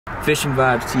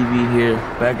FishingVibes TV here,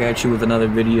 back at you with another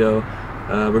video.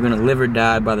 We're gonna live or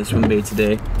die by the Swimbait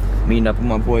today. Meeting up with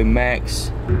my boy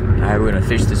Max. Alright, we're gonna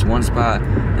fish this one spot,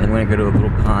 and then we're gonna go to a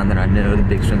little pond that I know the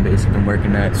big swimbaits have been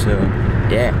working at. So,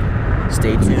 yeah,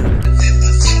 stay tuned.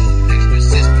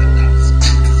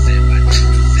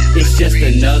 It's just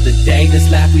another day,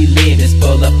 this life we live is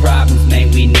full of problems, man,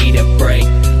 we need a break.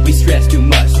 We stress too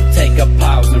much, so take a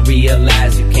pause and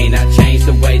realize you cannot change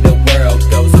the way the world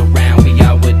goes around. We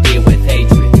all would deal with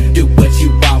hatred. Do what you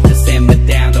want to simmer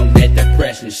down, don't let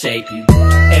depression shape you.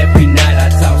 Every night I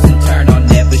toss and turn, I'll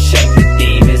never shake the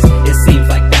demons. It seems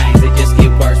like things, they just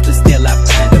get worse, but still I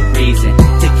find a reason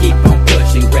to keep on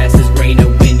pushing. Grass is greener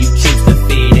when you choose to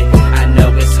feed it. I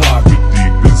know it's hard, but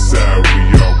deep inside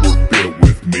we all were built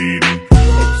with meaning.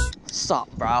 Sup,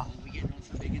 bro?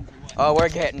 Oh, we're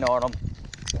getting on them.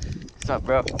 What's up,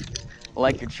 bro? I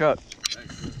like your truck.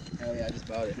 Hell yeah, I just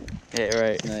bought it. Yeah,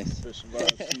 right. Nice.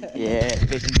 FishingVibes TV. Yeah,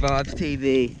 FishingVibes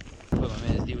TV. Put my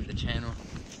man's dude with the channel.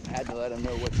 I had to let him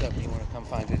know what's up when you want to come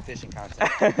find good fishing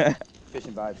content.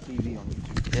 FishingVibes TV on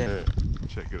YouTube. Yeah.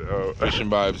 Check it out.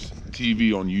 FishingVibes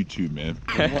TV on YouTube, man.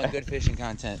 If you want good fishing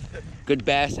content, good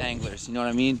bass anglers, you know what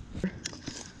I mean?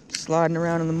 Sliding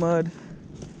around in the mud.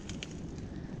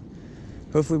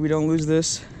 Hopefully we don't lose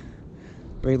this.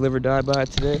 Ready to live or die by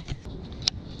it today.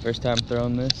 First time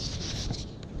throwing this.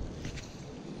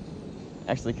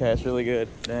 Actually cast really good.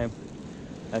 Damn.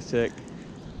 That's sick.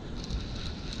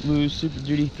 Lews Super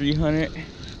Duty 300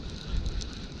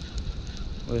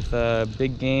 with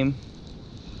big game,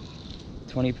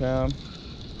 20 pound.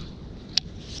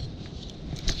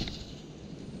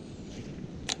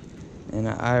 And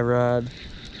an Irod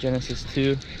Genesis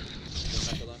 2.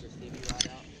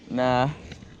 Nah.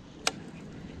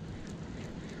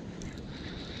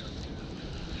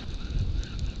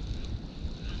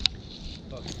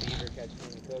 Fucking beaver catch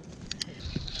when you cook.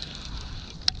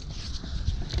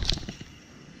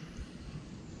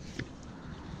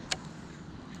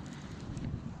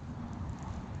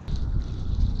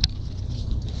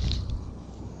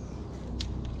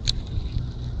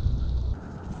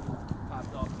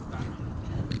 Popped off the back.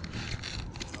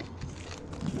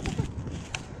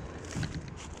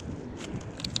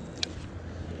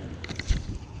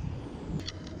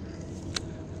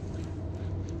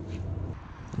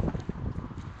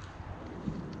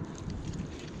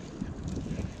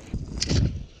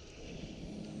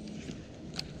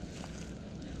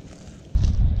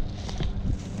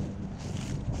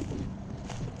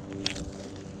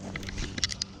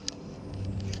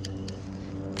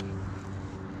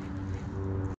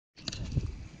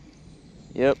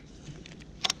 Yep.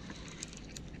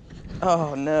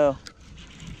 Oh no.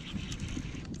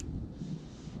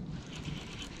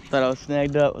 Thought I was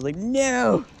snagged up. I was like,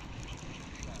 no!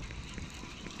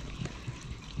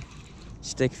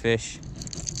 Stick fish.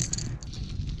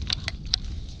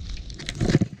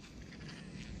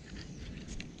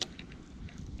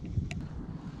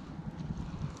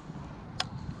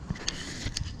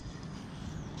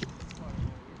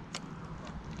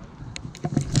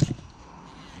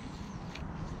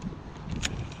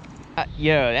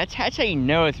 Yo, that's how you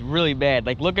know it's really bad.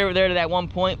 Like, look over there to that one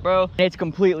point, bro. It's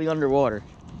completely underwater.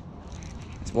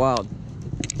 It's wild.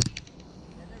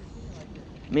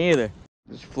 Me either.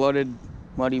 This flooded,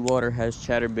 muddy water has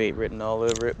chatterbait written all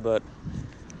over it, but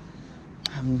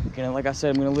I'm gonna, like I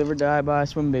said, I'm gonna live or die by a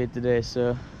swimbait today,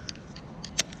 so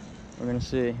we're gonna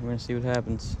see. We're gonna see what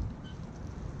happens.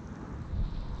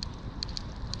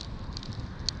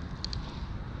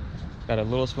 Got a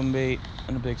little swimbait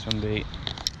and a big swimbait.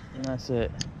 And that's it.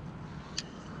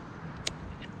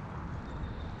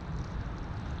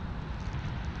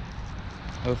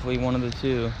 Hopefully one of the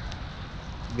two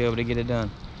will be able to get it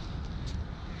done.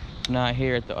 If not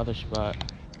here at the other spot.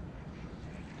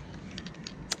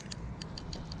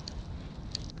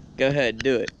 Go ahead,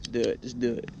 do it. Do it. Just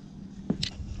do it.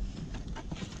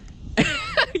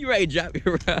 You ready to drop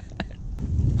your rod?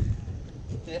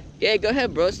 Yeah, go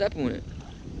ahead, bro. Step on it.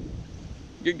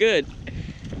 You're good.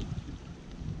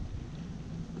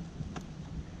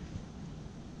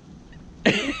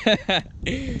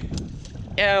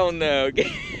 Hell no. Oh yeah,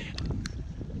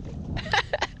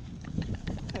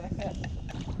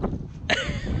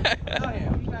 what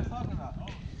are you guys talking about?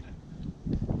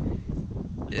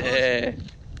 Yeah.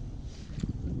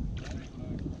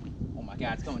 Oh my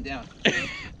god, it's going down.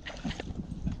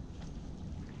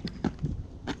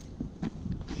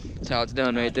 That's how it's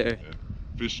done right there.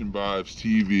 FishingVibes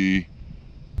TV.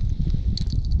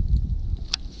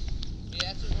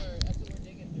 Yeah, that's what we're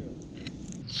digging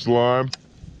through. Slime.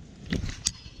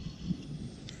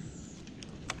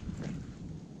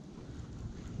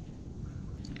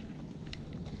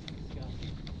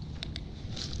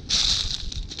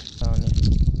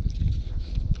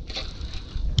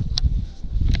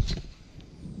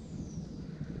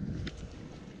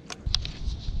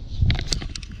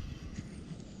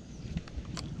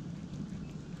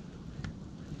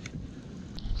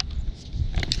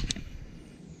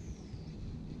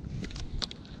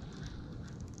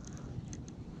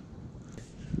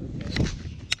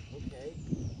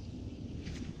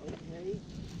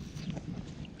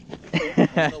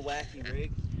 Little wacky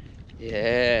rig.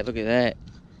 Yeah, look at that.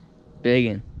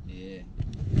 Biggin'. Yeah.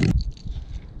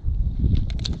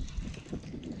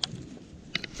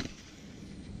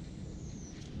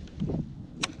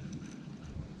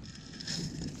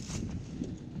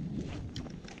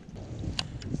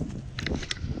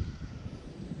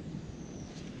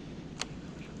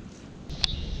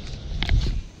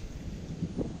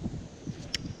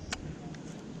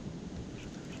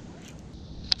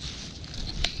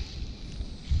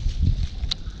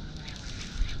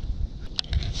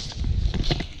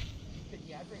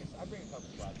 I bring a couple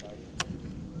spots already.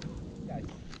 Guys.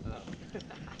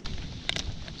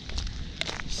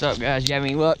 What's up, guys? You got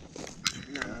any luck?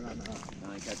 No,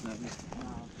 I ain't catch nothing.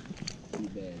 Too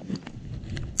bad.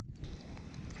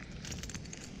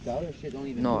 The other shit don't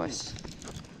even Nice. move.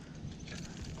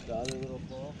 The other little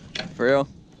ball. For real?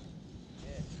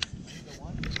 Yeah. The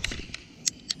one.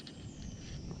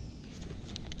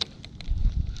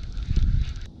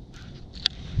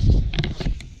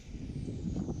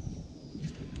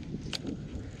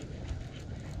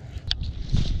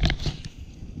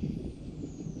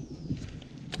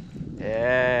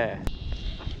 Yeah.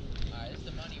 Alright, this is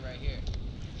the money right here.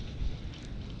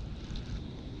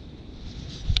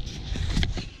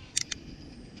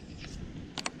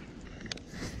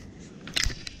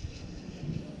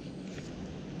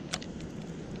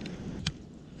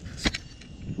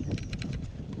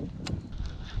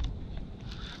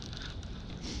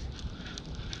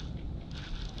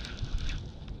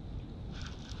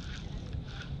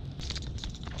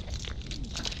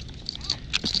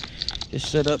 This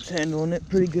setup's handling it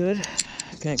pretty good.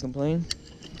 Can't complain.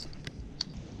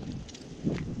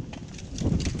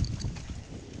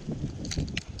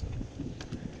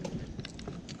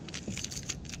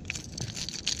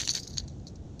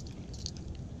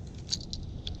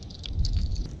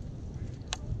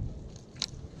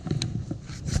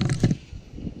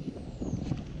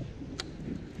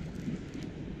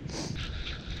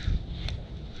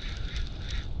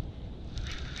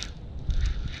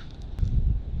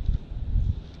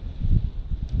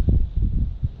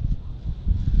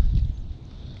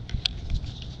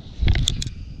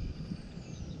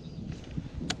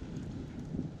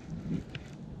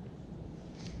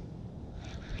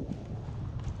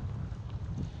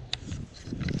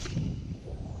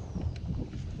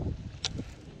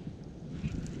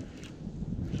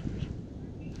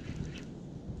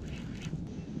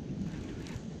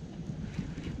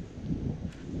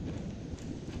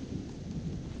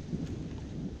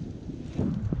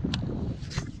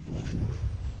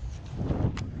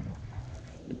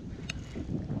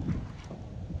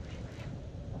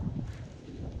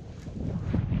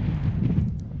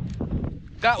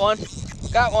 Got one.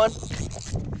 Got one.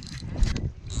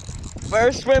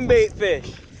 First swim bait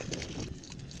fish.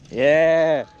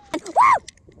 Yeah.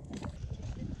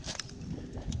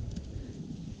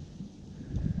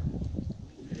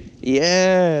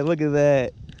 Yeah, look at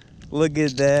that. Look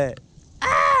at that.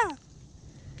 Ah!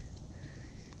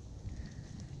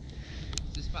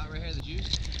 Is this spot right here the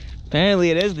juice?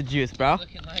 Apparently it is the juice, bro.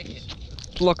 Looking like it.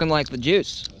 It's looking like the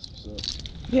juice. That's what's up.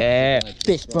 Yeah. Like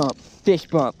Fish bump. Fish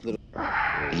bump.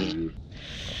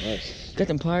 Nice. Got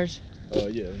them pliers? Oh,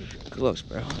 yeah. Close,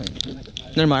 bro.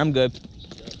 Never mind, I'm good.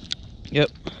 Yep.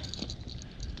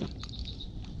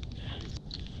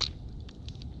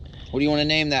 What do you want to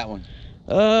name that one?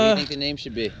 What do you think the name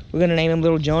should be? We're gonna name him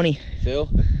Little Johnny. Phil?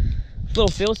 Little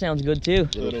Phil sounds good too.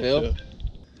 Little Phil?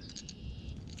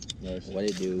 Nice. What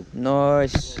it do?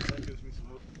 Nice.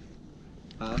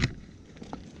 Huh?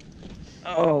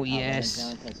 Oh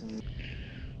yes.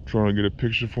 Trying to get a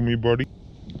picture for me, buddy?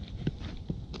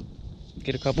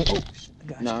 Get a couple. Oh,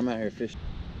 No, I'm out here fishing.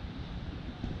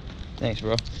 thanks,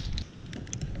 bro.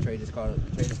 Trey just caught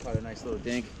a nice little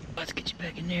dink. Let's get you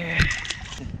back in there.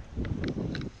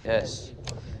 Yes.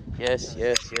 Yes,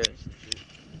 yes, yes.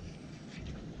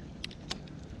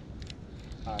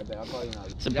 Alright, babe, I'll call you now.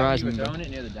 Surprised me, You were bro. throwing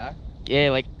it near the dock?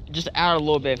 Yeah, like just out a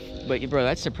little bit, but bro,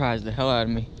 that surprised the hell out of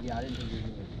me. Yeah, I didn't think you were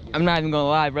doing it. I'm not even gonna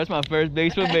lie, bro. That's my first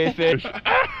big swim bait fish.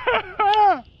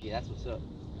 Yeah, that's what's up.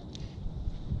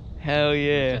 Hell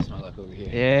yeah. That's my luck over here.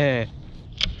 Yeah.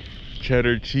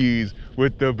 Cheddar cheese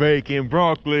with the bacon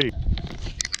broccoli.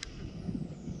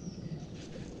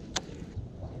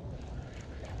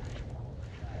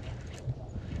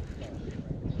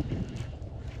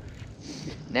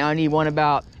 Now I need one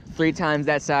about 3 times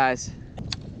that size.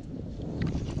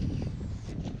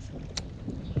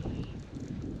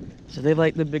 So they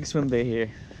like the big swim bait here.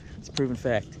 It's a proven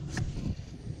fact.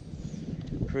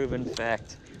 Proven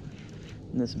fact.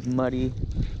 In this muddy,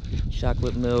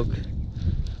 chocolate milk,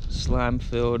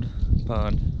 slime-filled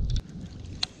pond.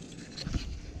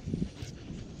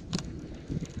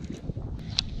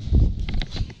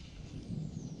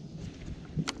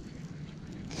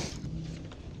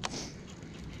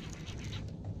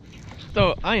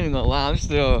 I ain't even gonna lie, I'm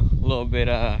still a little bit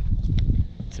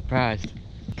surprised.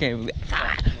 Can't believe.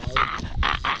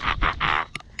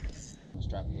 Let's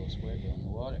drop a little square bill in the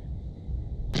water.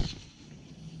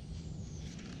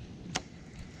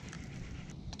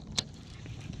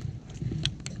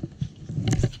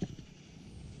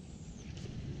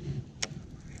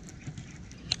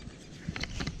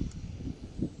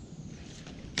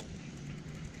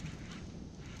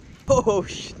 Oh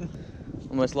shit!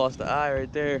 Almost lost the eye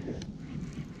right there.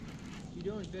 What you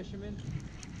doing, fisherman?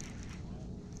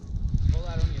 Pull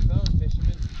out on your phone,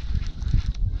 fisherman.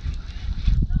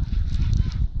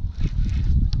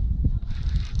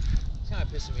 It's kind of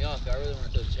pissing me off. I really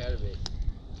want to throw chatterbait.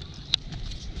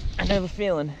 I have a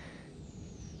feeling.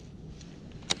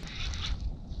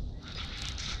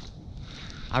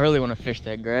 I really want to fish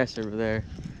that grass over there.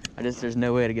 There's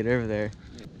no way to get over there.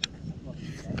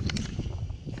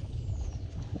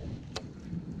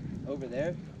 Over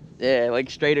there? Yeah, like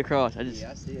straight across.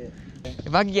 Yeah, I see it.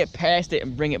 If I could get past it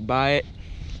and bring it by it,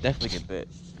 definitely get bit.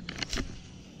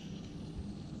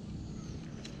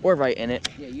 Or right in it.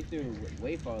 Yeah, you threw it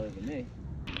way farther than me.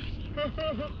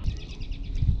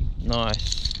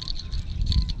 Nice.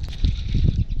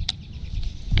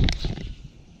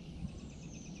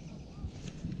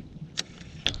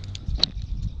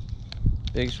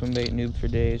 Big swim bait noob for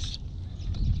days.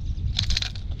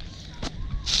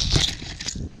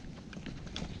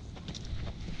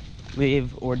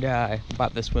 Live or die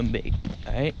about the swim bait,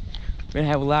 alright? We're gonna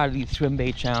have a lot of these swim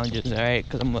bait challenges, alright?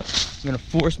 Because I'm gonna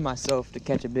force myself to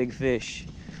catch a big fish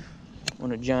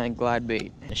on a giant glide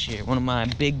bait this year. One of my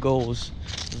big goals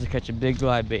is to catch a big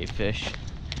glide bait fish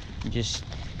and just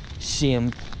see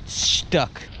him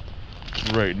stuck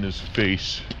Right in his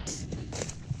face.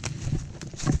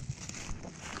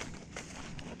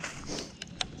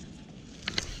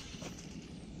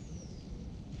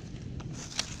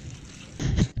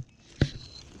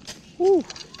 Woo.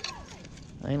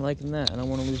 I ain't liking that. I don't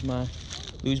want to lose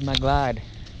my glide.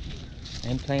 I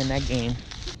ain't playing that game.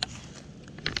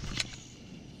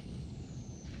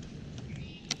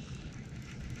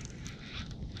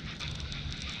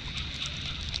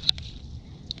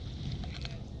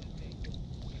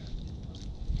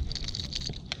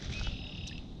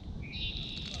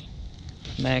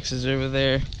 Max is over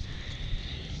there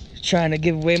trying to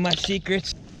give away my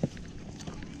secrets.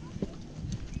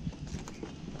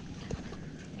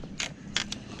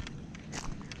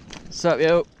 What's up,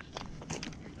 yo?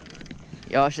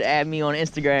 Y'all should add me on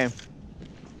Instagram.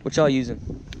 What y'all using?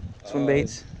 Swim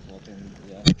baits?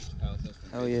 Yeah.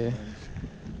 Oh yeah.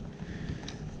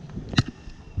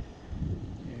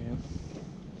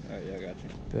 Alright, yeah, I got you.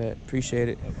 Bet. Appreciate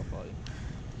it. Yep, I'll follow you.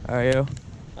 Alright, yo.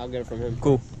 I'll get it from him.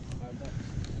 Cool.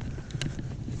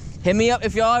 Hit me up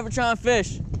if y'all ever try and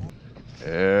fish.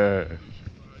 Yeah.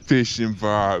 Fishing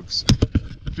Vibes.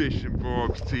 Fishing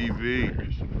Vibes TV.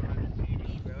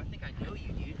 Bro, I think I know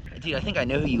you, dude. Dude, I think I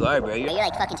know who you are, bro. You're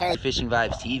like fucking Charlie.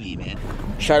 FishingVibes TV, man.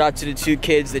 Shout out to the 2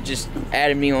 kids that just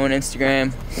added me on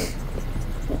Instagram.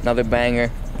 Another banger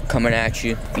coming at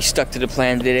you. We stuck to the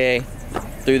plan today.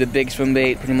 Threw the big swim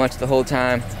bait pretty much the whole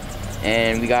time.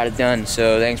 And we got it done.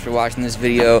 So thanks for watching this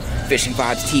video.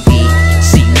 FishingVibes TV.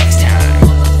 See you.